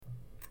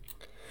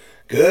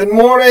Good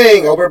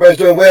morning. Hope everybody's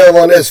doing well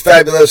on this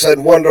fabulous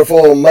and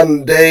wonderful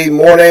Monday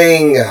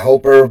morning.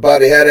 Hope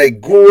everybody had a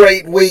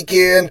great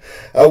weekend,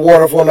 a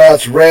wonderful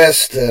night's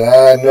rest, and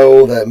I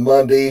know that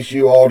Mondays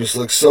you all just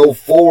look so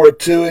forward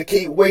to it.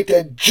 Can't wait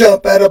to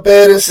jump out of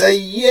bed and say,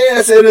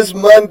 yes, it is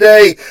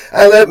Monday,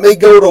 and let me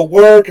go to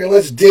work and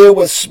let's deal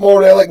with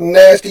smart aleck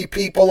nasty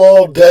people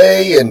all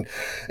day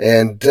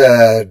and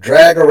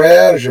drag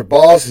around as your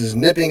boss is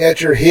nipping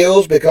at your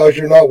heels because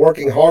you're not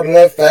working hard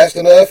enough, fast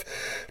enough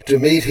to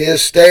meet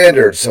his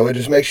standards. So it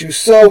just makes you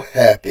so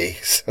happy.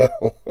 So,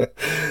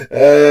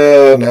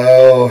 oh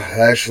no,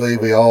 actually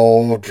we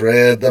all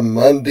dread the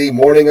Monday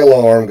morning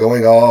alarm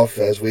going off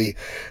as we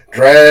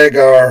drag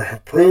our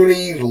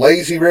pruny,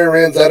 lazy rear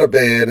ends out of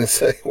bed and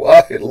say,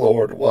 why,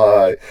 Lord,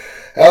 why?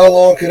 How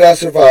long could I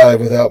survive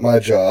without my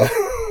job?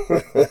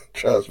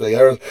 Trust me,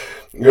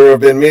 there have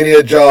been many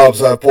a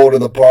jobs I've pulled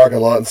in the parking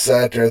lot and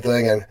sat there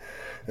thinking,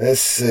 let's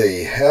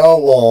see, how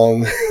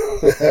long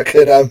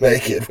could I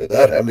make it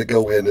without having to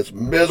go in this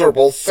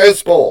miserable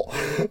cesspool?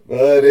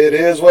 But it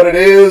is what it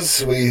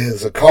is.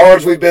 It's the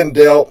cards we've been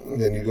dealt, and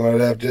you're going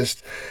to have to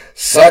just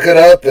suck it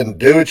up and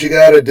do what you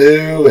got to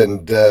do.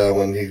 And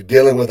when you're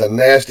dealing with a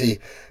nasty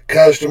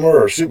customer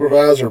or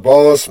supervisor or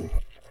boss,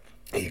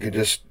 you can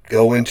just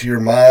go into your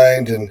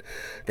mind and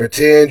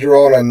pretend you're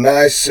on a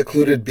nice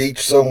secluded beach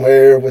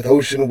somewhere with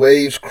ocean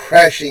waves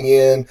crashing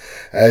in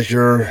as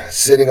you're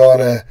sitting on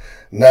a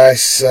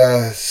nice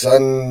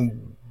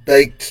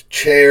sun-baked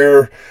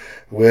chair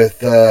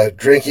with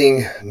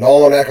drinking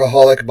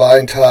non-alcoholic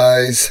Mai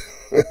Tais,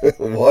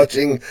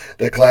 watching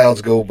the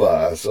clouds go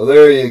by. So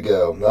there you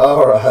go.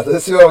 All right,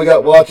 let's see what we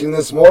got watching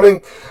this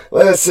morning.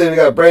 Let's see, we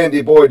got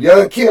Brandy Boyd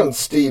Young, Kim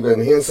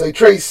Stephen Hensley,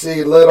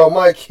 Tracy Little,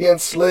 Mike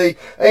Hensley,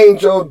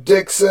 Angel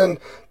Dixon,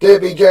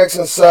 Debbie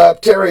Jackson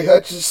Sapp, Terry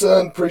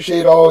Hutchison.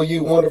 Appreciate all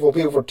you wonderful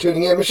people for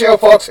tuning in. Michelle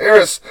Fox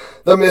Harris,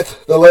 the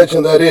myth, the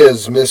legend that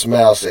is Miss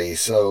Mousy.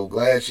 So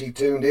glad she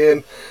tuned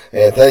in,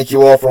 and thank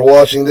you all for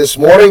watching this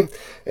morning.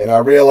 And I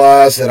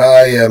realize that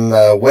I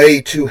am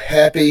way too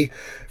happy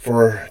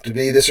to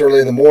be this early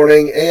in the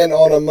morning and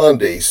on a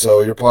Monday.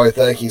 So you're probably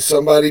thinking,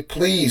 somebody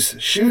please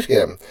shoot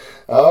him.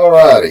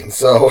 Alrighty,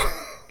 so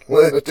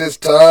at this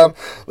time,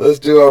 let's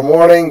do our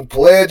morning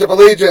Pledge of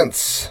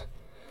Allegiance.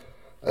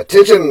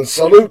 Attention,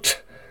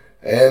 salute,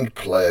 and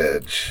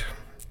pledge.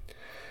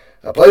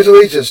 I pledge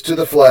allegiance to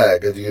the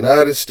flag of the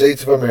United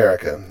States of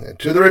America and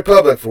to the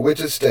republic for which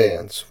it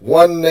stands,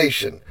 one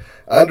nation,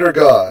 under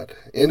God,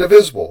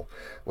 indivisible,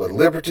 with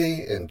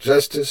liberty and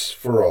justice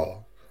for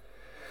all.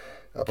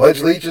 I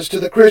pledge allegiance to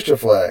the Christian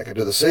flag and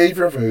to the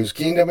Savior for whose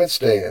kingdom it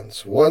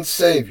stands, one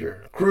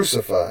Savior,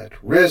 crucified,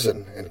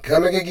 risen, and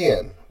coming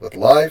again, with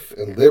life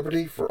and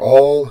liberty for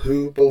all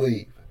who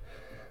believe.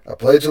 I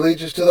pledge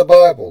allegiance to the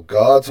Bible,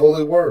 God's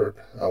holy word.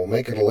 I will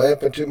make it a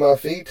lamp unto my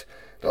feet,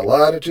 and a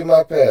light unto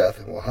my path,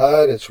 and will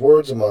hide its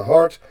words in my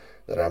heart,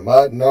 that I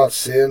might not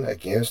sin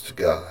against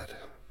God.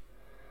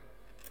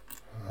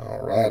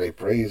 All righty,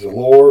 praise the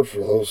Lord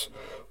for those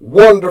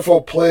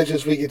wonderful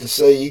pledges we get to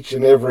say each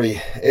and every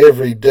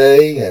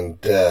day, and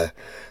the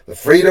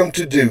freedom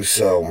to do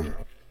so,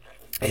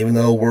 even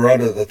though we're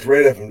under the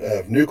threat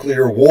of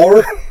nuclear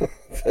war.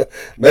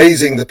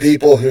 Amazing the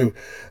people who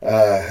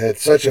had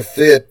such a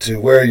fit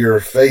to wear your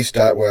face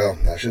diaper. Well,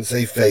 I shouldn't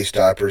say face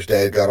diapers.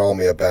 Dad got on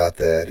me about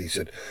that. He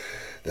said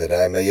that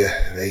I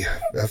may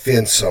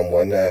offend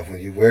someone when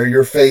you wear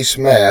your face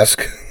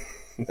mask.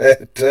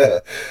 That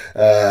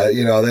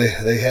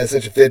they had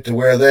such a fit to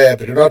wear that,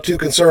 but they're not too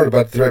concerned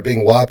about the threat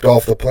being wiped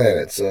off the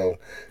planet. So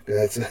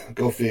that's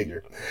go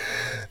figure.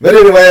 But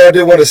anyway, I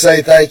do want to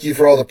say thank you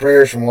for all the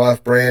prayers from my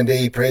wife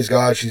Brandy. Praise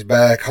God, she's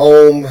back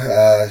home.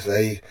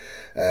 They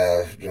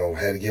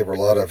had to give her a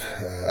lot of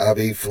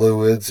IV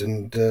fluids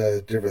and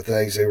different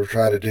things they were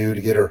trying to do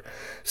to get her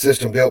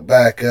system built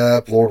back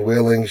up. Lord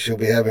willing, she'll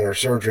be having her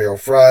surgery on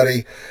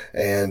Friday,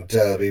 and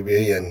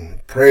be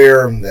in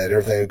prayer that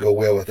everything will go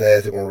well with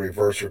that. They're going to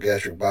reverse her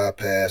gastric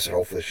bypass, and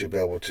hopefully she'll be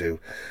able to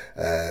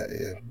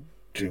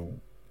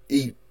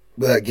eat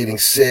without getting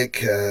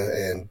sick.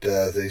 And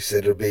they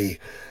said it'll be,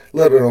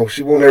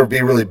 she won't ever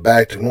be really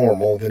back to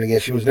normal. Then again,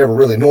 she was never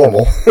really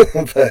normal.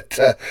 But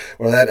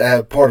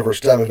that part of her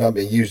stomach not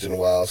being used in a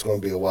while, it's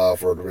going to be a while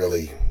for her to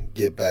really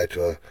get back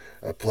to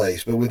a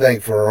place. But we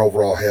thank for her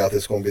overall health.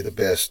 It's going to be the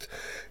best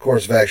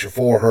course of action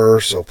for her.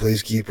 So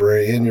please keep her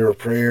in your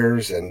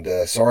prayers. And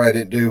sorry I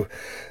didn't do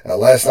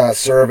last night's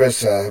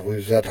service. We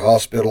was at the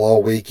hospital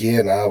all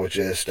weekend. I was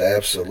just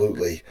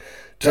absolutely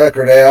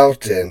tuckered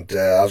out, and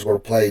I was going to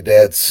play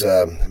Dad's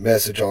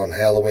message on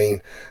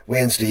Halloween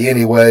Wednesday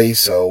anyway,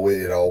 so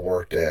it all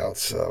worked out.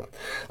 So,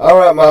 all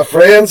right, my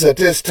friends, at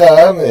this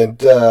time,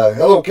 and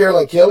hello,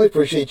 Carolyn Kelly,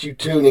 appreciate you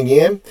tuning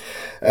in.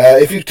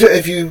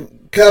 If you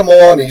come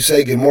on and you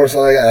say good morning,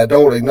 something I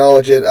don't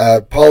acknowledge it, I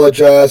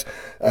apologize.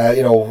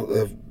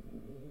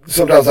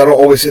 sometimes I don't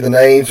always see the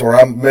names, or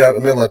I'm in the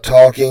middle of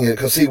talking.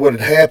 Because see what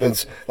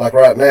happens, like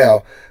right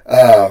now,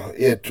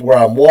 where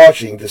I'm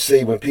watching to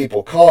see when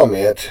people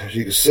comment, as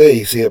you can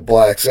see it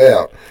blacks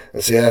out.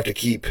 And see, I have to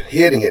keep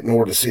hitting it in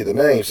order to see the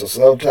name. So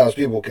sometimes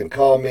people can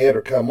comment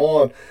or come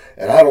on,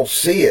 and I don't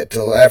see it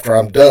till after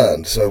I'm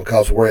done. So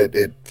because where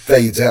it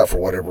fades out for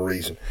whatever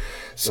reason.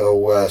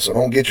 So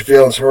don't get your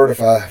feelings hurt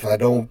if I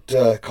don't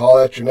call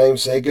out your name,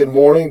 say good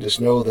morning.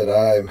 Just know that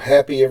I'm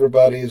happy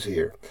everybody is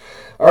here.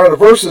 All right, the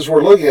verses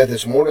we're looking at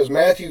this morning is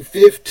Matthew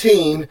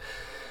 15,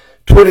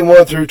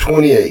 21 through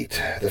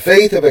 28. The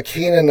faith of a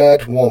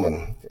Canaanite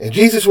woman. And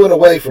Jesus went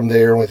away from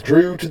there and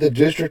withdrew to the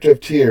district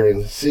of Tyre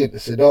and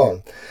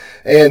Sidon.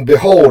 And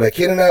behold, a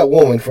Canaanite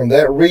woman from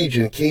that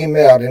region came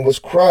out and was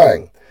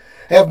crying,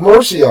 "Have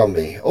mercy on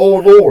me, O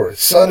Lord,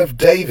 Son of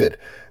David.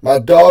 My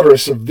daughter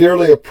is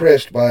severely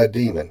oppressed by a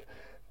demon."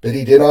 But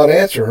he did not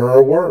answer her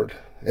a word.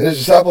 And his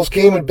disciples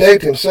came and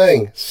begged him,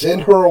 saying,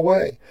 "Send her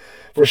away,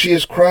 for she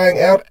is crying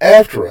out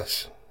after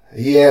us."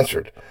 He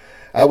answered,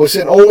 "I was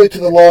sent only to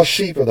the lost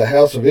sheep of the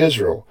house of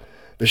Israel."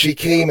 But she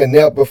came and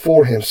knelt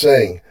before him,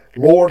 saying,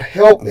 "Lord,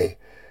 help me."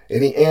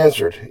 And he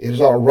answered, "It is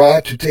not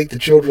right to take the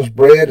children's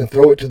bread and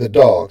throw it to the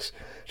dogs."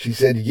 She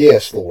said,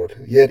 "Yes, Lord,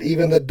 yet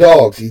even the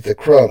dogs eat the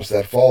crumbs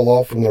that fall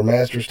off from their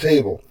master's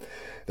table."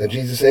 Then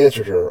Jesus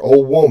answered her, "O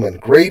woman,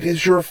 great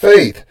is your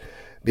faith.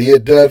 Be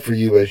it done for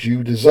you as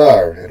you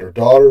desire." And her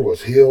daughter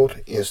was healed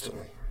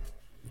instantly.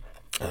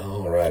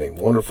 All righty,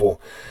 wonderful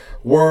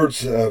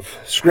words of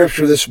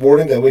Scripture this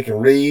morning that we can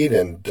read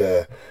and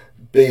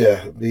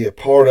be a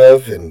part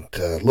of and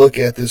look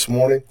at this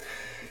morning.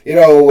 You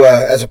know,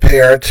 as a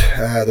parent,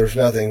 there's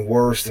nothing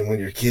worse than when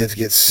your kids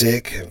get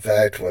sick. In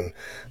fact, when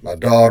my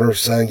daughter,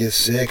 son gets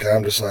sick,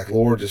 I'm just like,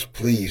 Lord, just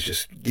please,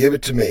 just give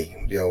it to me.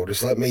 You know,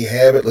 just let me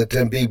have it. Let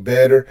them be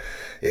better.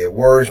 It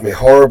worries me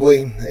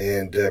horribly,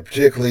 and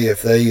particularly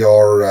if they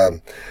are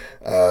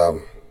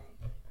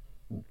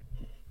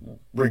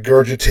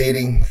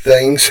regurgitating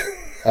things.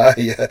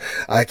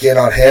 I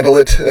cannot handle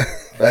it.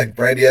 In fact,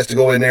 Brandy has to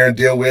go in there and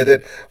deal with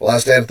it while I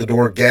stand at the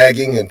door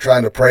gagging and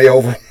trying to pray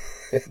over them.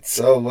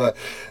 So,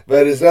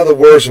 but it's nothing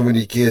worse than when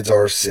your kids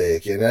are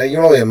sick. And you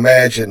can only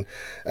imagine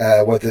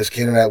what this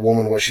Canaanite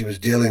woman, what she was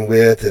dealing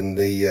with, and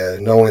the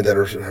knowing that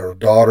her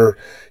daughter,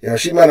 you know,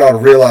 she might not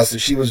have realized that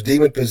she was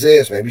demon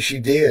possessed. Maybe she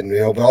did, you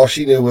know, but all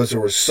she knew was there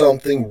was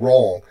something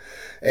wrong.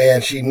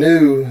 And she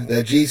knew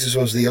that Jesus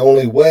was the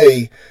only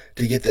way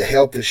to get the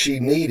help that she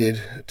needed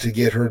to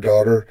get her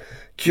daughter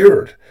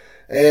cured.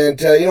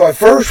 And, you know, at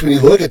first when you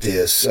look at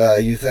this,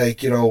 you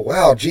think, you know,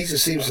 wow,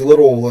 Jesus seems a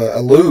little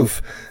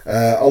aloof,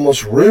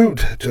 almost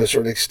rude to a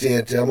certain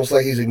extent, almost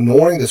like he's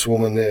ignoring this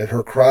woman and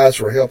her cries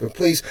for help and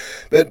please.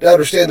 But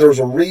understand there was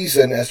a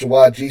reason as to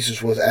why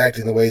Jesus was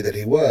acting the way that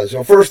he was. You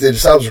know, first the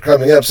disciples are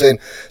coming up saying,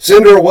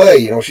 "Send her away,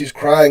 you know, she's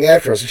crying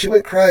after us." And she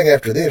wasn't crying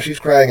after them, she's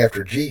crying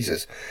after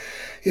Jesus.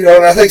 You know,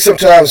 and I think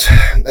sometimes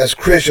as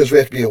Christians we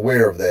have to be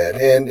aware of that.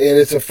 And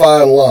it's a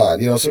fine line.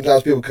 You know,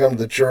 sometimes people come to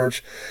the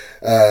church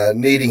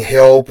needing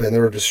help and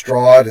they're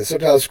distraught. And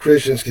sometimes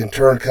Christians can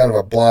turn kind of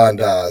a blind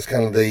eye. It's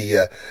kind of the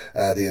you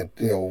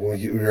know, when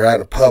you're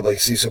out in public, you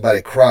see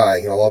somebody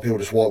crying. You know, a lot of people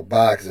just walk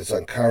by because it's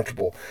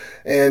uncomfortable.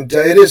 And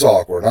it is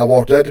awkward. And I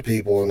walked up to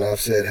people and I've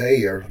said,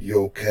 "Hey, are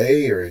you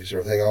okay? Or is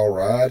everything all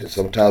right?" And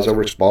sometimes they'll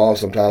respond.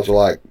 Sometimes they'll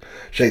like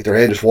shake their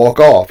head and just walk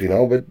off, you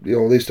know. But, you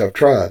know, at least I've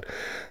tried.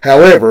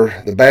 However,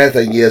 the bad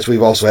thing is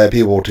we've also had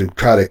people to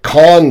try to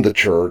con the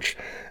church,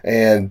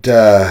 and you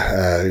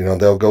know,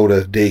 they'll go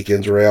to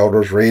deacons or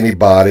elders or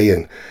anybody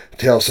and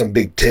tell some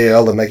big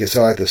tale and make it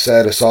sound like the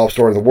saddest sob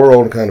story in the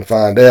world, and kind of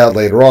find out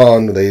later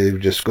on they were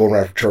just going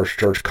around from church to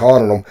church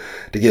conning them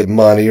to get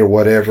money or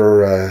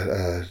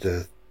whatever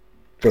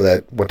for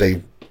that what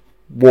they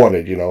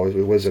wanted. You know,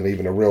 it wasn't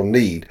even a real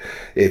need,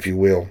 if you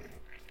will.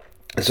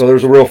 And so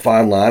there's a real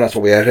fine line. That's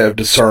why we have to have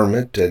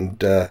discernment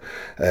and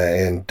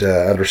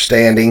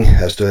understanding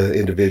as to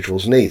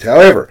individuals' needs.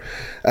 However,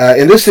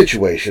 in this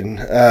situation,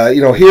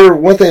 you know, here,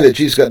 one thing that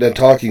Jesus got done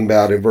talking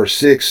about in verse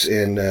 6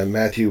 in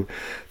Matthew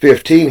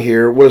 15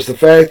 here was the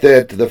fact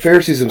that the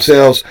Pharisees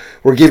themselves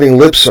were giving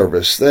lip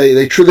service.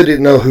 They truly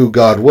didn't know who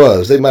God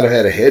was. They might have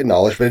had a head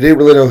knowledge, but they didn't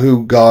really know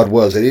who God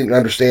was. They didn't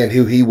understand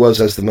who he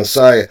was as the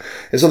Messiah.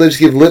 And so they just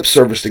give lip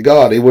service to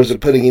God. He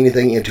wasn't putting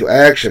anything into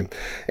action.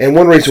 And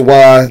one reason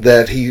why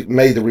that he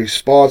made the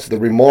response, the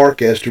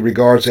remark as to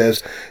regards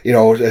as, you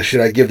know,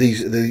 should I give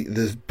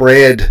this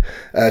bread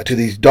to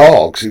these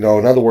dogs? You know,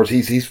 in other words,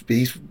 he's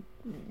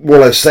more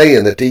or less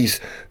saying that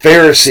these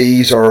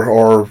Pharisees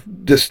are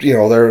just, you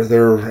know,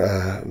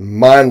 they're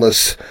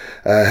mindless,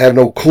 have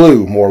no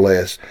clue, more or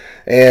less.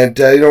 And,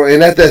 you know,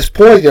 and at this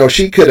point, you know,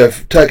 she could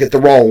have took it the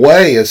wrong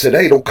way and said,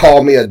 "Hey, don't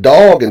call me a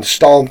dog," and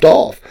stomped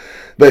off.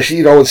 But she,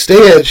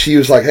 instead she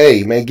was like,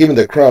 hey man, give me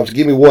the crumbs,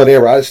 give me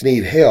whatever, I just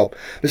need help.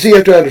 But see, you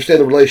have to understand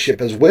the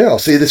relationship as well.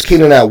 See, this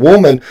Canaanite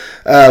woman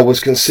was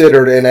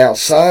considered an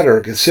outsider,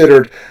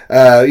 considered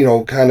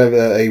kind of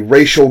a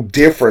racial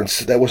difference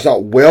that was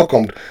not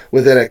welcomed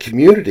within a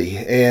community,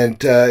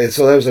 and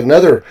so there was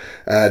another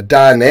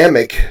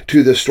dynamic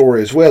to the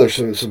story as well.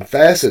 There's some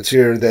facets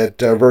here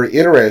that are very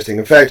interesting.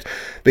 In fact,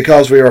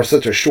 because we are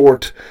such a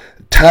short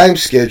time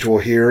schedule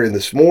here in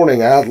this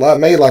morning, I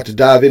may like to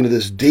dive into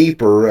this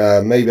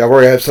deeper. Maybe I've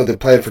already have something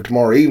planned for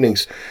tomorrow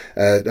evening's,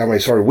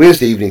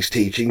 Wednesday evening's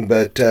teaching,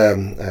 but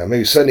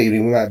maybe Sunday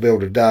evening we might be able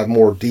to dive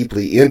more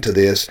deeply into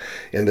this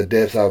in the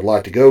depth I would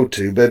like to go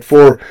to. But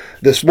for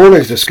this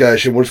morning's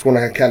discussion, we're just going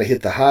to kind of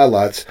hit the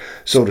highlights,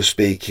 so to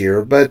speak,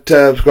 here. But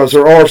because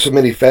there are so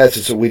many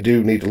facets that we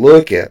do need to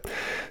look at.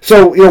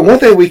 So, one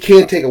thing we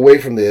can take away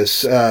from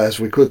this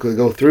as we quickly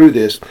go through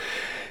this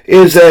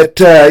is that,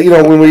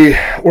 when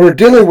we're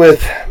dealing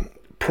with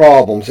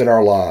problems in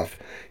our life,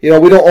 we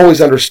don't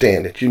always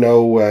understand it.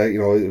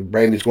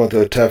 Brandy's going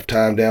through a tough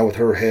time down with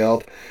her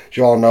health. As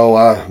you all know,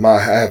 I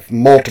have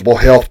multiple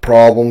health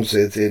problems.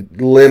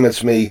 It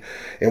limits me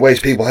in ways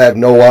people have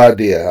no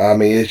idea. I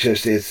mean,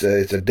 it's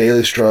a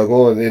daily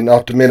struggle, and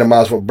not to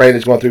minimize what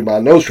Brandy's going through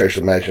by no stretch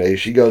of the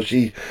imagination.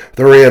 With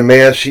her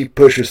MS, she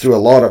pushes through a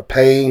lot of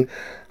pain,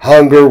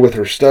 hunger with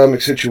her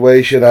stomach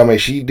situation. I mean,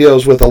 she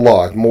deals with a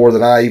lot, more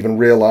than I even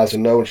realize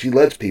and know, and she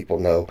lets people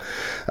know.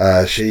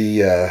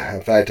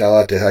 In fact,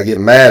 I get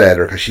mad at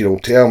her because she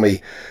don't tell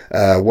me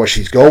what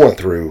she's going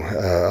through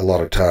a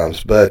lot of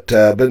times. But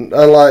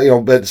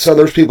unlike, but some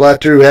there's people out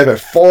there who have it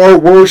far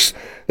worse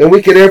than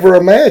we could ever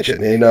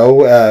imagine.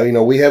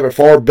 We have it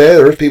far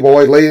better. There's people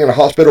always laying in a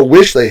hospital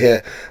wish they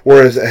had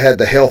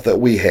the health that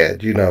we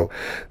had.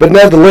 But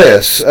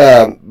nonetheless,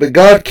 but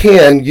God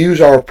can use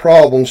our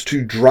problems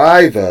to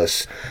drive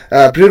us,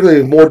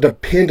 particularly with more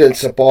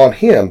dependence upon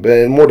Him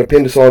and more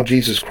dependence on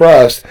Jesus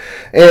Christ.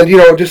 And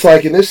just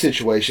like in this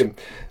situation,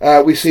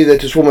 we see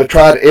that this woman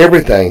tried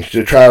everything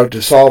to try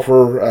to solve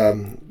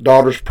her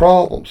daughter's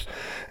problems.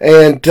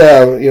 And,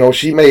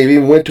 she may have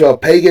even went to a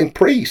pagan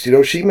priest.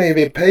 She may have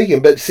been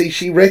pagan, but see,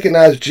 she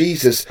recognized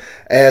Jesus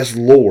as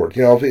Lord.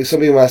 Some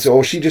people might say,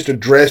 oh, she just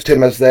addressed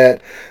Him as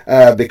that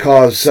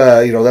because,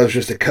 that was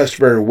just a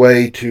customary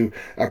way to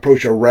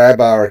approach a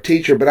rabbi or a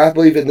teacher. But I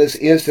believe in this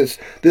instance,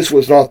 this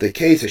was not the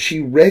case. That she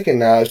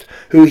recognized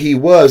who He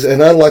was.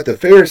 And unlike the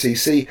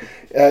Pharisees, see,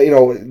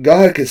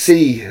 God could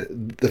see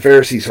the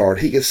Pharisees'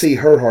 heart. He could see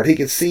her heart. He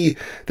could see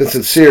the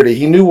sincerity.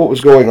 He knew what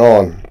was going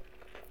on.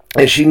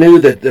 And she knew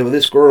that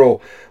this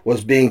girl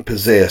was being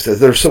possessed, that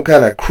there was some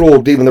kind of cruel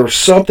demon. There was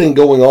something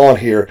going on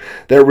here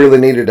that really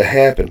needed to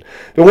happen.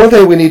 But one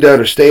thing we need to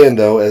understand,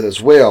 though,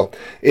 as well,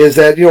 is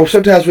that,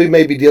 sometimes we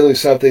may be dealing with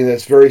something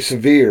that's very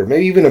severe,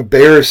 maybe even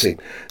embarrassing,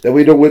 that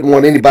we wouldn't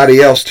want anybody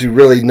else to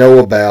really know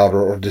about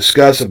or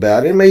discuss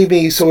about. It may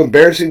be so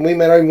embarrassing we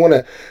may not even want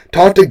to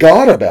talk to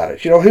God about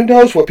it. Who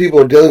knows what people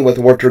are dealing with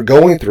and what they're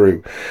going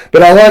through.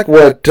 But I like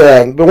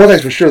but one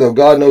thing's for sure, though,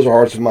 God knows our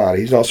hearts and minds.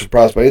 He's not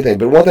surprised by anything.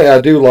 But one thing I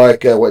do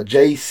like what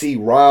J.C.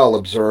 Ryle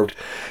observed.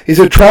 He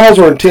said, trials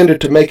are intended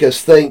to make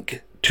us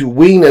think, to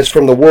wean us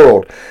from the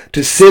world,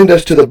 to send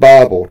us to the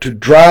Bible, to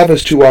drive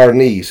us to our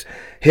knees.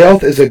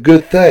 Health is a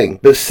good thing,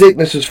 but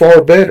sickness is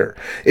far better.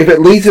 If it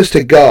leads us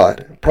to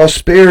God,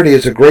 prosperity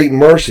is a great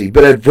mercy,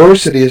 but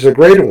adversity is a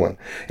greater one.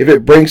 If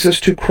it brings us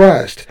to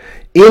Christ,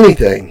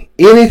 anything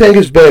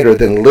is better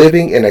than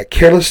living in a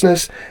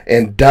carelessness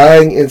and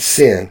dying in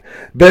sin.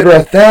 Better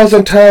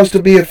 1,000 times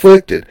to be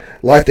afflicted,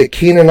 like the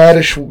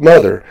Canaanitish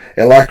mother,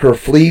 and like her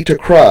flee to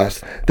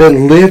Christ,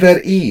 than live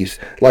at ease,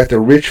 like the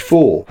rich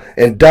fool,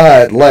 and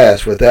die at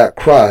last without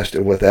Christ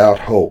and without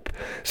hope.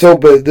 So,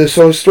 but this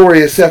whole story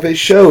itself, it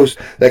shows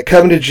that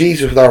coming to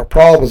Jesus with our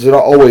problems is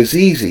not always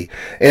easy.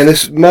 And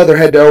this mother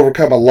had to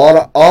overcome a lot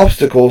of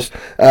obstacles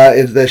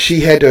that she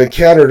had to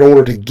encounter in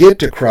order to get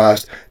to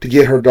Christ, to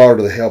get her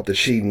daughter the help that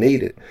she needed.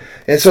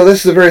 And so this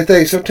is the very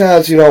thing.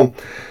 Sometimes,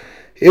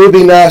 it would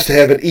be nice to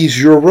have an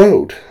easier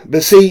road.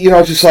 But see,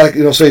 just like,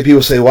 say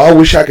people say, well, I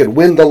wish I could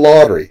win the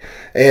lottery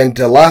and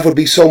life would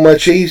be so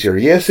much easier.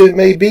 Yes, it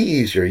may be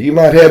easier. You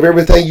might have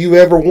everything you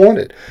ever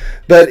wanted.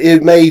 But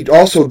it may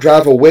also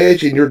drive a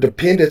wedge in your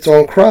dependence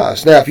on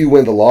Christ. Now, if you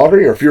win the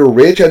lottery or if you're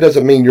rich, that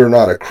doesn't mean you're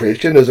not a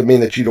Christian. It doesn't mean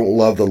that you don't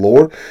love the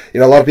Lord. A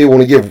lot of people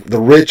want to give the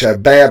rich a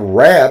bad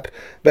rap.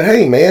 But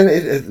hey, man,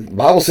 the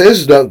Bible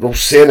says there's no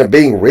sin in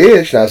being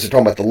rich. Now, it's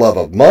talking about the love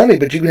of money,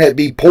 but you can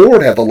be poor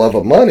and have the love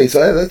of money,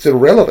 so that's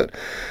irrelevant.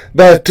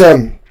 But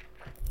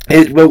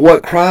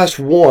what Christ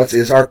wants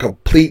is our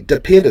complete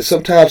dependence.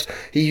 Sometimes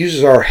He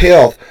uses our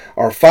health,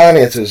 our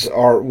finances,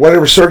 our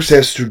whatever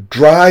circumstance to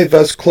drive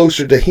us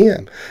closer to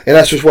Him. And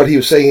that's just what he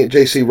was saying,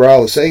 J.C.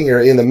 Ryle is saying here.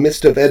 In the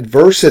midst of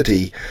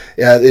adversity,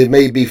 it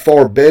may be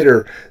far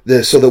better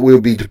so that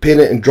we'll be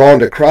dependent and drawn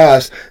to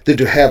Christ than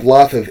to have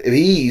life of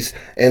ease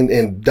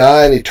and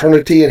die in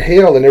eternity in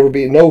hell and never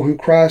know who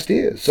Christ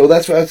is. So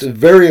that's why it's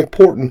very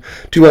important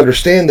to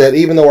understand that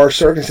even though our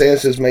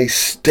circumstances may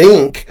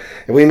stink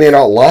and we may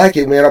not like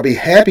it, we may not be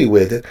happy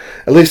with it,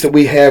 at least that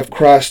we have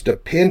Christ's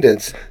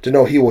dependence to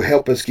know he will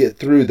help us get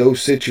through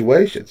those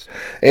situations.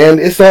 And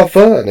it's not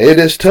fun. It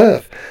is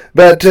tough.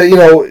 But,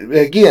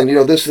 again,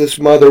 this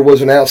mother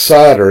was an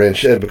outsider, and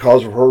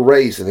because of her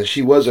race, and that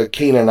she was a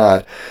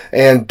Canaanite.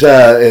 And,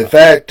 in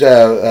fact,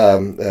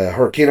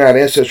 her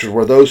Canaanite ancestors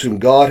were those whom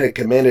God had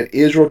commanded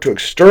Israel to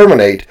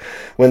exterminate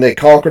when they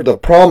conquered the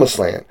Promised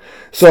Land.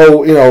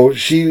 So,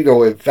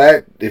 in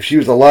fact, if she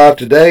was alive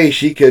today,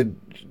 she could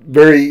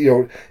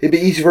it'd be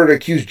easy for her to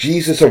accuse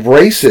Jesus of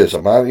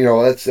racism.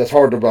 That's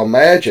hard to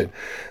imagine.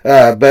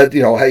 But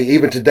hey,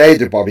 even today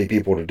there'd probably be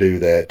people to do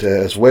that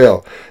as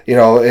well.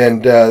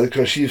 And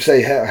because she'd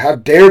say, how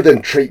dare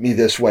them treat me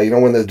this way?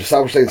 When the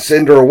disciples say,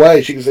 send her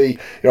away, she can say,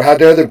 how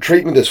dare them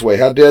treat me this way?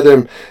 How dare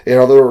them,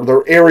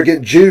 they're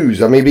arrogant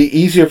Jews. I mean, it'd be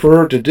easier for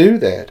her to do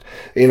that.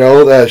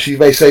 She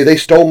may say, they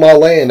stole my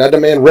land. I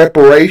demand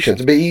reparations.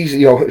 It'd be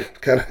easy,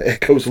 kind of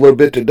echoes a little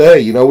bit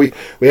today.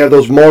 We have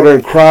those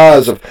modern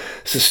cries of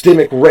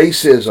systemic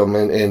racism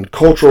and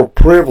cultural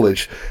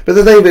privilege. But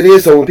the thing of it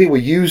is, though, when people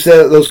use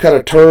those kind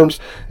of terms,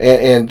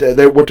 and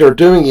what they're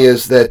doing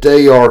is that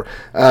they are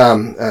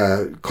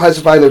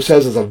classifying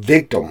themselves as a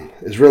victim,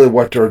 is really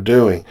what they're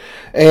doing.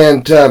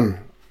 And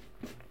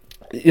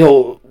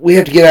we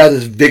have to get out of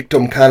this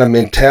victim kind of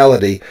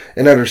mentality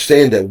and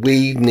understand that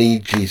we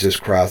need Jesus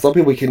Christ. A lot of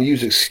people can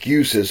use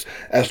excuses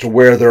as to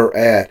where they're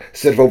at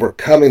instead of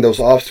overcoming those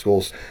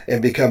obstacles and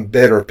become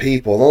better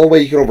people. The only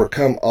way you can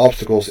overcome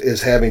obstacles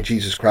is having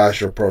Jesus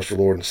Christ, your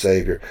personal Lord and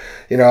Savior.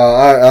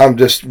 I'm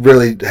just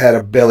really had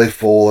a belly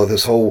full of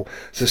this whole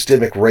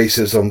systemic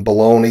racism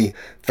baloney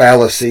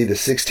fallacy. The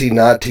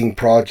 1619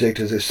 Project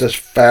is such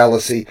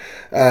fallacy.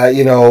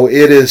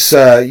 It is,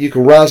 you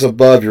can rise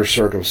above your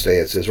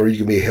circumstances, or you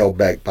can be held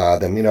back by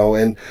them,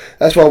 and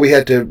that's why we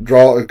have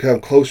to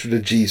come closer to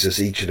Jesus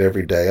each and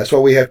every day. That's why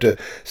we have to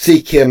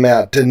seek him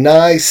out,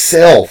 deny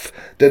self,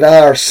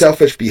 deny our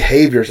selfish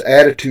behaviors,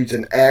 attitudes,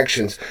 and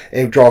actions,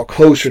 and draw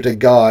closer to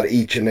God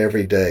each and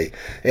every day.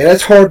 And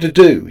that's hard to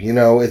do,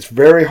 it's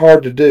very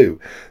hard to do.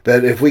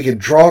 But if we can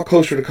draw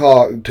closer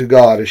to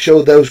God and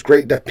show those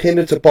great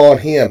dependence upon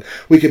him,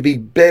 we can be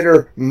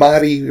better,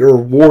 mightier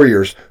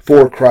warriors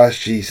for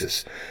Christ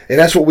Jesus. And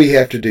that's what we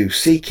have to do.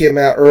 Seek him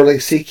out early,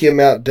 seek him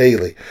out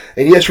daily.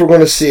 And yes, we're going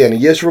to sin,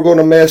 and yes, we're going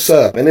to mess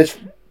up. And it's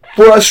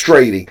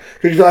frustrating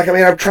because you're like,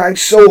 I'm trying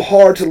so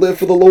hard to live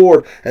for the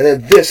Lord, and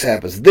then this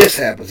happens, and this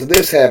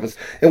happens.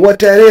 And what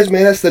that is,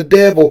 man, that's the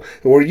devil,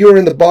 where you're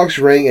in the box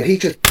ring and he's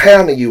just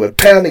pounding you and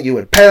pounding you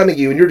and pounding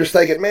you, and you're just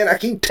thinking, man, I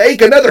can't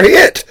take another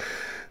hit.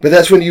 But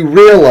that's when you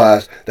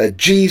realize that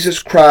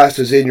Jesus Christ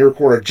is in your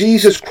corner.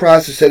 Jesus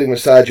Christ is sitting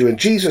beside you, and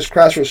Jesus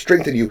Christ will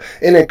strengthen you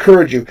and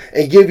encourage you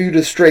and give you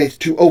the strength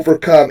to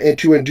overcome and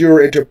to endure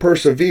and to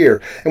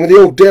persevere. And when the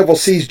old devil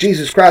sees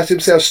Jesus Christ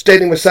himself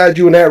standing beside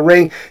you in that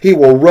ring, he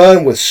will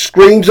run with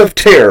screams of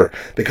terror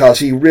because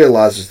he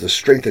realizes the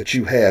strength that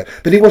you have.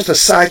 But he wants to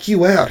psych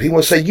you out. He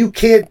wants to say, you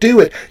can't do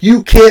it.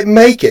 You can't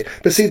make it.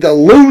 But see, the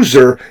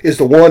loser is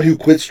the one who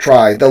quits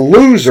trying. The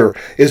loser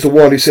is the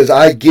one who says,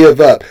 I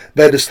give up.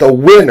 But it's the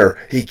winner.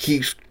 He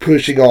keeps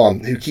pushing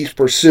on, who keeps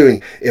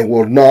pursuing and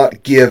will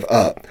not give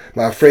up.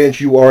 My friends,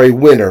 you are a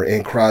winner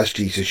in Christ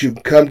Jesus. You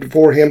can come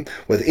before him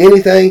with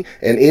anything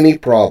and any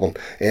problem,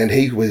 and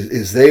he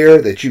is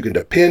there that you can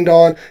depend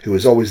on, who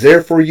is always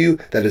there for you,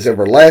 that is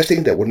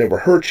everlasting, that will never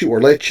hurt you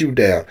or let you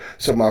down.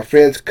 So my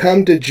friends,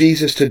 come to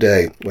Jesus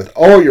today with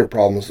all your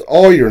problems,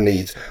 all your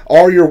needs,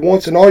 all your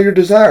wants, and all your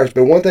desires.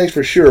 But one thing's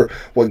for sure,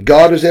 what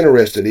God is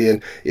interested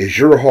in is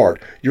your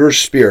heart, your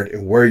spirit,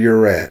 and where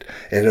you're at.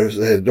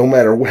 And no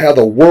matter how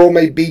the world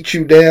may beat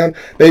you down,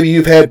 maybe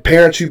you've had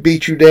parents who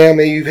beat you down,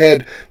 maybe you've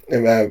had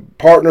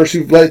partners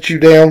who've let you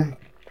down.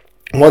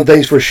 One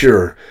thing's for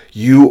sure,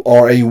 you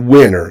are a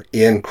winner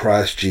in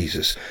Christ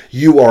Jesus.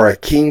 You are a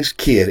king's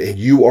kid, and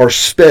you are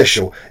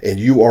special, and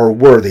you are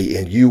worthy,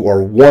 and you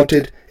are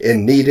wanted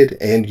and needed,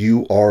 and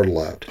you are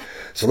loved.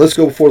 So let's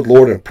go before the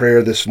Lord in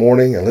prayer this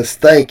morning, and let's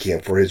thank him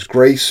for his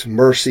grace,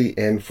 mercy,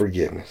 and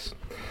forgiveness.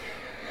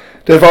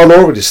 Dear Father,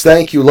 Lord, we just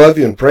thank you, love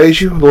you, and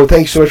praise you. Lord,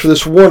 thank you so much for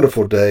this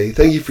wonderful day.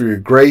 Thank you for your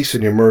grace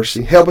and your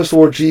mercy. Help us,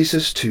 Lord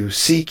Jesus, to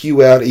seek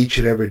you out each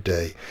and every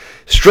day.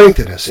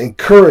 Strengthen us,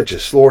 encourage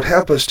us, Lord.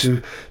 Help us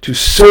to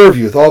serve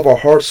you with all of our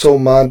heart, soul,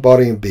 mind,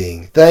 body, and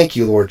being. Thank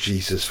you, Lord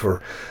Jesus,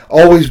 for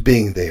always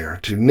being there,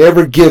 to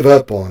never give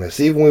up on us,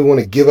 even when we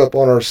want to give up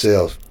on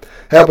ourselves.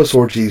 Help us,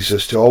 Lord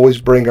Jesus, to always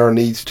bring our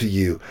needs to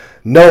you,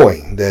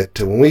 knowing that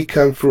when we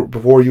come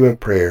before you in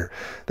prayer,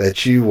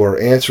 that you will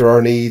answer our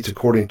needs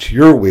according to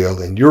your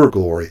will and your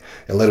glory,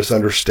 and let us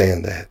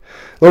understand that.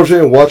 Lord, if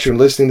anyone watching and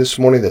listening this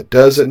morning that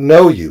doesn't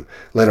know you,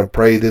 let them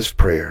pray this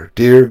prayer.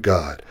 Dear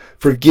God,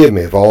 forgive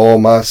me of all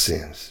my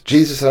sins.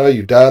 Jesus, I know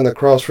you died on the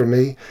cross for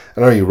me.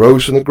 I know you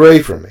rose from the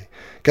grave for me.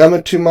 Come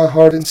into my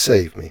heart and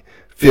save me.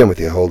 Fill them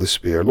with your Holy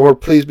Spirit. Lord,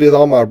 please be with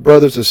all my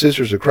brothers and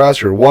sisters of Christ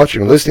who are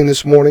watching and listening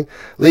this morning.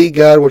 Lead,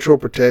 guide, watch, or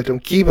protect them.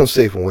 Keep them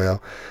safe and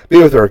well. Be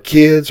with our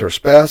kids, our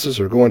spouses,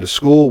 or going to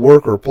school,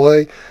 work, or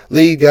play.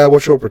 Lead, guide,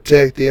 watch, or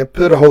protect them.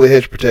 Put a holy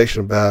hedge of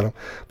protection about them.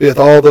 Be with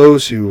all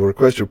those who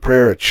requested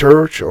prayer at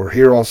church or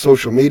here on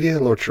social media.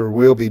 Lord, your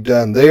will be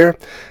done there.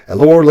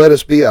 And Lord, let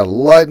us be a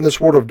light in this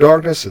world of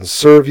darkness and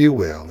serve you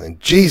well. In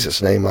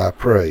Jesus' name I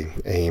pray.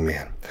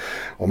 Amen.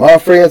 Well, my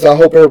friends, I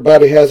hope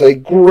everybody has a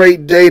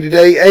great day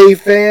today, a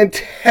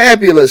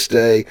fantabulous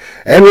day.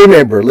 And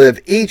remember, live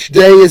each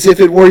day as if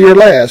it were your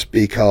last,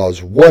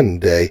 because one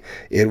day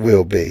it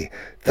will be.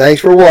 Thanks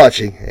for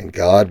watching, and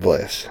God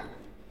bless.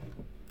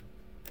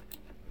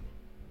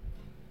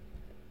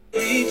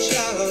 Reach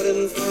out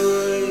and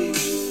find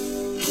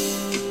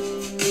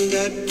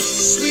that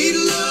sweet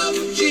love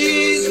of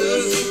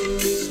Jesus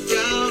is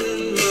down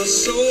in my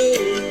soul.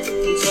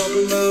 I'm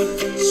talking about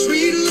the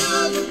sweet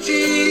love of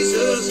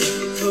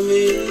Jesus come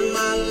in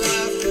my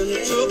life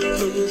and took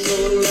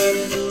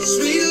control.